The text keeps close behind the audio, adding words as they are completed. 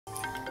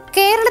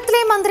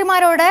കേരളത്തിലെ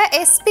മന്ത്രിമാരോട്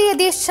എസ്.പി.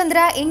 യതീഷ് ചന്ദ്ര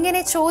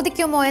ഇങ്ങനെ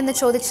ചോദിക്കുമോ എന്ന്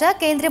ചോദിച്ച്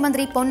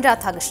കേന്ദ്രമന്ത്രി പൊൻ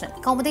രാധാകൃഷ്ണൻ.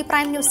 കൗമുദി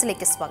പ്രൈം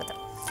ന്യൂസിലേക്ക് സ്വാഗതം.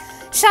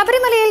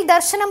 ശബരിമലയിൽ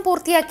ദർശനം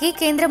പൂർത്തിയാക്കി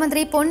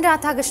കേന്ദ്രമന്ത്രി പൊൻ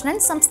രാധാകൃഷ്ണൻ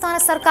സംസ്ഥാന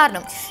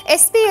സർക്കാരിനും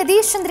എസ്.പി.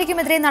 യതീഷ്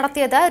ചന്ദ്രയ്ക്കുമെതിരെ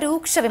നടത്തിയത്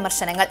രൂക്ഷ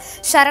വിമർശനങ്ങൾ.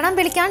 ശരണം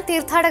വിളിക്കാൻ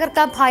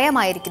തീർത്ഥാടകർക്ക്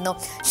ഭയമായിരിക്കുന്നു.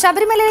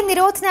 ശബരിമലയിലെ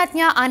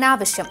നിരോധനാജ്ഞ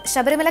അനാവശ്യം.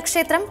 ശബരിമല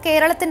ക്ഷേത്രം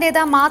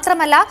കേരളത്തിന്റേത്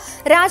മാത്രമല്ല,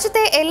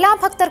 രാജ്യത്തെ എല്ലാ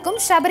ഭക്തർക്കും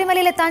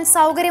ശബരിമലയിലെത്താൻ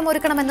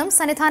സൗകര്യമൊരുക്കണമെന്നും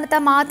സന്നിധാനത്ത്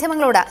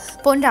മാധ്യമങ്ങളോട്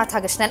പൊൻ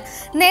രാധാകൃഷ്ണൻ.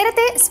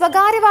 നേരത്തെ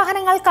സ്വകാര്യ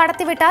വാഹനങ്ങൾ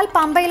കടത്തിവിട്ടാൽ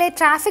പമ്പയിലെ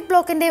ട്രാഫിക്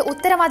ബ്ലോക്കിന്റെ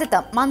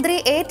ഉത്തരവാദിത്തം മന്ത്രി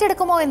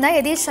ഏറ്റെടുക്കുമോ എന്ന്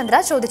യതീഷ് ചന്ദ്ര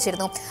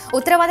ചോദിച്ചിരുന്നു.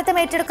 ഉത്തരവാദിത്തം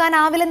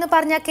ഏറ്റെടുക്കാൻ ാവില്ലെന്ന്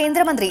പറഞ്ഞ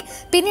കേന്ദ്രമന്ത്രി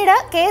പിന്നീട്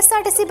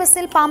കെ.എസ്.ആർ.ടി.സി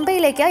ബസ്സിൽ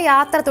പമ്പയിലേക്ക്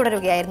യാത്ര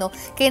തുടരുകയായിരുന്നു.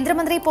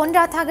 കേന്ദ്രമന്ത്രി പൊൻ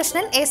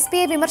രാധാകൃഷ്ണൻ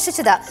എസ്.പിയെ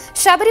വിമർശിച്ചത്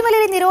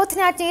ശബരിമലയിലെ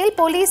നിരോധനാജ്ഞയിൽ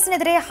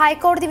പോലീസിനെതിരെ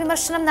ഹൈക്കോടതി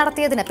വിമർശനം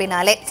നടത്തിയതിന്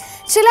പിന്നാലെ.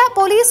 ചില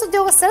പോലീസ്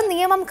ഉദ്യോഗസ്ഥർ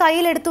നിയമം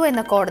കയ്യിലെടുത്തു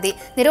എന്ന് കോടതി.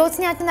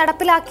 നിരോധനാജ്ഞ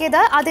നടപ്പിലാക്കിയത്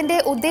അതിന്റെ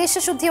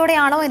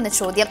ഉദ്ദേശശുദ്ധിയോടെയാണോ എന്ന്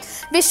ചോദ്യം.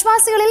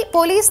 വിശ്വാസികളിൽ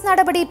പോലീസ്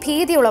നടപടി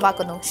ഭീതി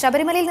ഉളവാക്കുന്നു.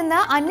 ശബരിമലയിൽ നിന്ന്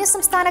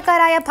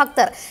അന്യസംസ്ഥാനക്കാരായ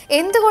ഭക്തർ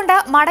എന്തുകൊണ്ട്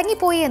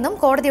മടങ്ങിപ്പോയി എന്നും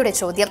കോടതിയുടെ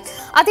ചോദ്യം.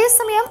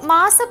 അതേസമയം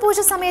മാസപൂജ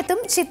സമയത്തും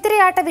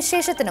ചിത്തിരയാട്ട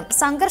വിശേഷത്തിനും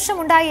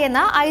സംഘർഷമുണ്ടായി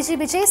എന്ന ഐ.ജി.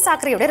 വിജയ്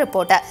സാഖറെയുടെ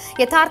റിപ്പോർട്ട്.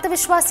 യഥാർത്ഥ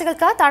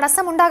വിശ്വാസികൾക്ക്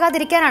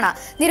തടസ്സമുണ്ടാകാതിരിക്കാനാണ്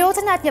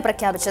നിരോധനാജ്ഞ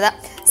പ്രഖ്യാപിച്ചത്.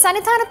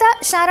 സന്നിധാനത്ത്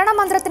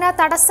ശരണമന്ത്രത്തിന്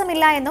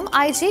തടസ്സമില്ല എന്നും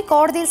ഐ.ജി.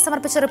 കോടതിയിൽ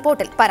സമർപ്പിച്ച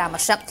റിപ്പോർട്ടിൽ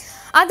പരാമർശം.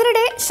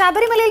 അതിനിടെ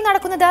ശബരിമലയിൽ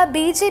നടക്കുന്നത്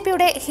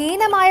ബി.ജെ.പിയുടെ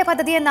ഹീനമായ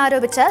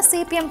പദ്ധതിയെന്നാരോപിച്ച്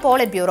സി.പി.എം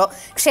പോളിറ്റ് ബ്യൂറോ.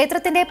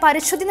 ക്ഷേത്രത്തിന്റെ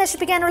പരിശുദ്ധി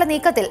നശിപ്പിക്കാനുള്ള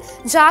നീക്കത്തിൽ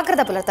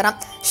ജാഗ്രത പുലർത്തണം.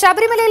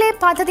 ശബരിമലയിലെ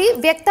പദ്ധതി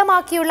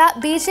വ്യക്തമാക്കിയുള്ള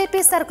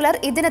ബി.ജെ.പി സർക്കുലർ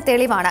ഇതിന്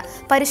തെളിവാണ്.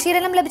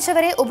 പരിശീലനം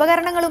ലഭിച്ചവരെ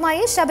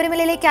ഉപകരണങ്ങളുമായി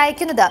ശബരിമലയിലേക്ക്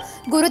അയക്കുന്നത്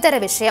ഗുരുതര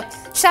വിഷയം.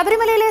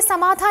 ശബരിമലയിലെ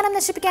സമാധാനം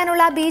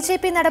നശിപ്പിക്കാനുള്ള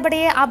ബി.ജെ.പി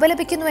നടപടിയെ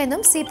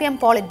അപലപിക്കുന്നുവെന്നും സി.പി.എം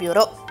പോളിറ്റ്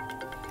ബ്യൂറോ.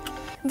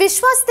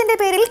 വിശ്വാസത്തിന്റെ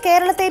പേരിൽ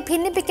കേരളത്തെ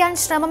ഭിന്നിപ്പിക്കാൻ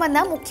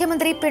ശ്രമമെന്ന്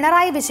മുഖ്യമന്ത്രി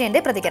പിണറായി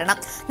വിജയന്റെ പ്രതികരണം.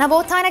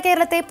 നവോത്ഥാന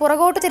കേരളത്തെ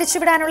പുറകോട്ട്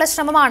തിരിച്ചുവിടാനുള്ള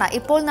ശ്രമമാണ്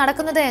ഇപ്പോൾ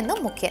നടക്കുന്നത്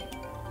എന്നും മുഖ്യൻ.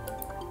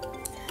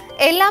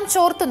 എല്ലാം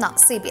ചോർത്തുന്ന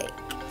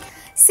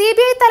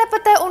സിബിഐ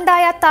തലപ്പത്ത്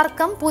ഉണ്ടായ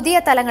തർക്കം പുതിയ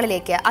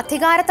തലങ്ങളിലേക്ക്.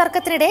 അധികാര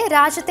തർക്കത്തിനിടെ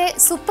രാജ്യത്തെ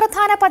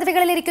സുപ്രധാന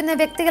പദവികളിലിരിക്കുന്ന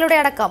വ്യക്തികളുടെ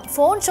അടക്കം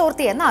ഫോൺ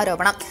ചോർത്തിയെന്ന്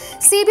ആരോപണം.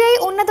 സിബിഐ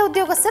ഉന്നത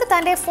ഉദ്യോഗസ്ഥർ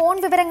തന്റെ ഫോൺ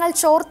വിവരങ്ങൾ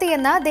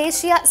ചോർത്തിയെന്ന്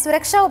ദേശീയ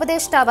സുരക്ഷാ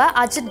ഉപദേഷ്ടാവ്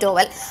അജിത്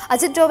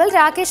ഡോവൽ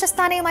രാകേഷ്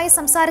അസ്താനയുമായി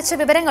സംസാരിച്ച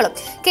വിവരങ്ങളും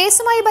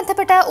കേസുമായി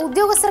ബന്ധപ്പെട്ട്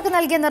ഉദ്യോഗസ്ഥർക്ക്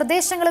നൽകിയ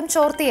നിർദ്ദേശങ്ങളും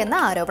ചോർത്തിയെന്ന്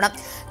ആരോപണം.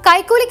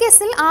 കൈക്കൂലി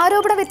കേസിൽ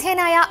ആരോപണ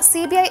വിധേയനായ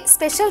സിബിഐ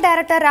സ്പെഷ്യൽ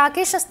ഡയറക്ടർ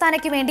രാകേഷ്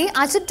അസ്താനയ്ക്ക് വേണ്ടി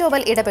അജിത്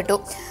ഡോവൽ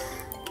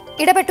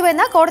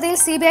ഇടപെട്ടുവെന്ന് കോടതിയിൽ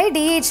സിബിഐ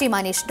ഡിഐജി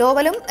മനീഷ്.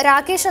 ഡോവലും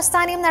രാകേഷ്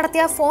അസ്താനയും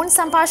നടത്തിയ ഫോൺ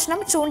സംഭാഷണം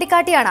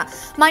ചൂണ്ടിക്കാട്ടിയാണ്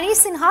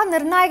മനീഷ് സിൻഹ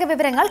നിർണായക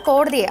വിവരങ്ങൾ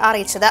കോടതിയെ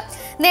അറിയിച്ചത്.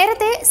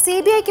 നേരത്തെ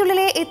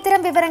സിബിഐക്കുള്ളിലെ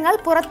ഇത്തരം വിവരങ്ങൾ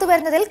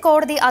പുറത്തുവരുന്നതിൽ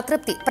കോടതി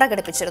അതൃപ്തി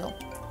പ്രകടിപ്പിച്ചിരുന്നു.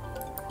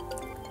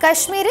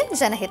 കശ്മീരിൽ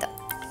ജനഹിതം.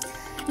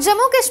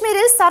 ജമ്മു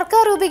കശ്മീരിൽ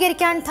സർക്കാർ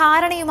രൂപീകരിക്കാൻ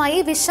ധാരണയുമായി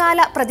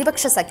വിശാല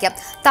പ്രതിപക്ഷ സഖ്യം.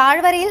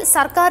 താഴ്വരയിൽ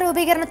സർക്കാർ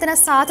രൂപീകരണത്തിന്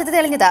സാധ്യത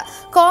തെളിഞ്ഞത്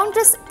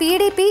കോൺഗ്രസ്,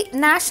 PDP,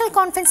 നാഷണൽ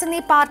കോൺഫറൻസ്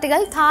എന്നീ പാർട്ടികൾ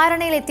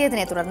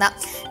ധാരണയിലെത്തിയതിനെ തുടർന്ന്.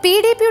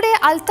 PDPയുടെ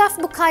അൽതാഫ്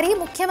ബുഖാരി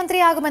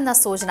മുഖ്യമന്ത്രിയാകുമെന്ന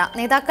സൂചന.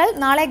 നേതാക്കൾ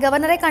നാളെ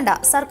ഗവർണറെ കണ്ട്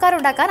സർക്കാർ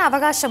ഉണ്ടാക്കാൻ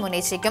അവകാശം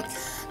ഉന്നയിച്ചേക്കും.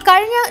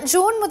 കഴിഞ്ഞ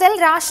ജൂൺ മുതൽ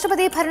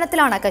രാഷ്ട്രപതി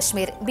ഭരണത്തിലാണ്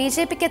കശ്മീർ.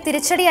 ബി.ജെ.പിക്ക്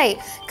തിരിച്ചടിയായി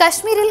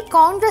കശ്മീരിൽ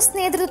കോൺഗ്രസ്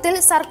നേതൃത്വത്തിൽ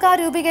സർക്കാർ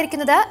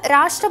രൂപീകരിക്കുന്നത്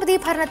രാഷ്ട്രപതി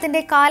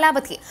ഭരണത്തിന്റെ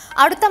കാലാവധി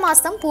അടുത്ത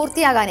മാസം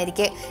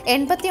പൂർത്തിയാകാനിരിക്കെ.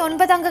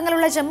 89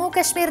 അംഗങ്ങളുള്ള ജമ്മു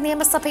കശ്മീർ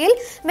നിയമസഭയിൽ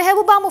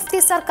മെഹബൂബ മുഫ്തി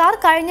സർക്കാർ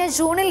കഴിഞ്ഞ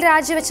ജൂണിൽ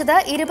രാജിവെച്ചത്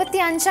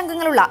 25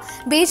 അംഗങ്ങളുള്ള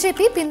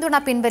ബി.ജെ.പി പിന്തുണ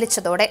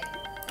പിൻവലിച്ചതോടെ.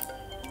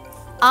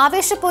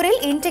 ആവേശപ്പോരിൽ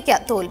ഇന്ത്യയ്ക്ക്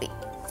തോൽവി.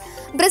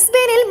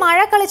 ബ്രിസ്ബെയിനിൽ മഴ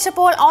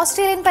കളിച്ചപ്പോൾ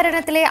ഓസ്ട്രേലിയൻ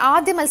പര്യടനത്തിലെ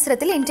ആദ്യ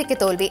മത്സരത്തിൽ ഇന്ത്യയ്ക്ക്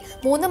തോൽവി.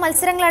 3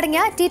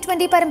 മത്സരങ്ങളടങ്ങിയ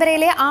T20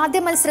 പരമ്പരയിലെ ആദ്യ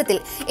മത്സരത്തിൽ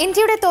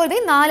ഇന്ത്യയുടെ തോൽവി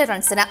 4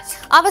 റൺസിന്.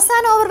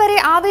 അവസാന ഓവർ വരെ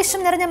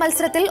ആവേശം നിറഞ്ഞ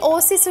മത്സരത്തിൽ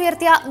ഓസീസ്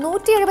ഉയർത്തിയ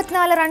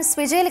 174 റൺസ്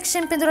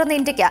വിജയലക്ഷ്യം പിന്തുടർന്ന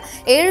ഇന്ത്യയ്ക്ക്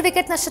 7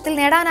 വിക്കറ്റ് നഷ്ടത്തിൽ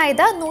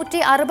നേടാനായത്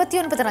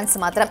 169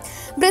 റൺസ് മാത്രം.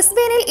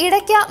 ബ്രിസ്ബെയിനിൽ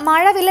ഇടയ്ക്ക്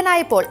മഴ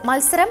വില്ലനായപ്പോൾ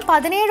മത്സരം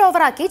 17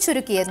 ഓവറാക്കി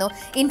ചുരുക്കിയിരുന്നു.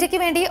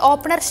 ഇന്ത്യയ്ക്ക് വേണ്ടി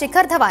ഓപ്പണർ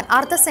ശിഖർ ധവാൻ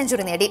അർദ്ധ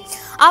സെഞ്ചുറി നേടി.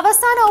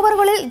 അവസാന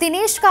ഓവറുകളിൽ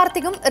ദിനേശ്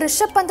കാർത്തികും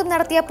ഋഷഭ് പന്തും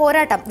നടത്തിയ പോരാട്ടം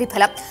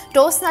വിഫലം.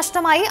 ടോസ്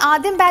നഷ്ടമായി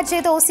ആദ്യം ബാറ്റ്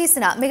ചെയ്ത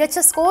ഓസീസിന് മികച്ച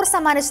സ്കോർ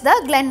സമ്മാനിച്ചത്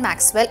Glenn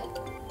Maxwell.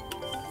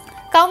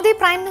 Kaumudi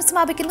prime news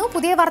സമാപിക്കുന്നു.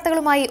 പുതിയ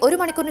വാർത്തകളുമായി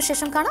 1 മണിക്കൂറിന്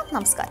ശേഷം കാണാം.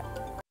 നമസ്കാരം.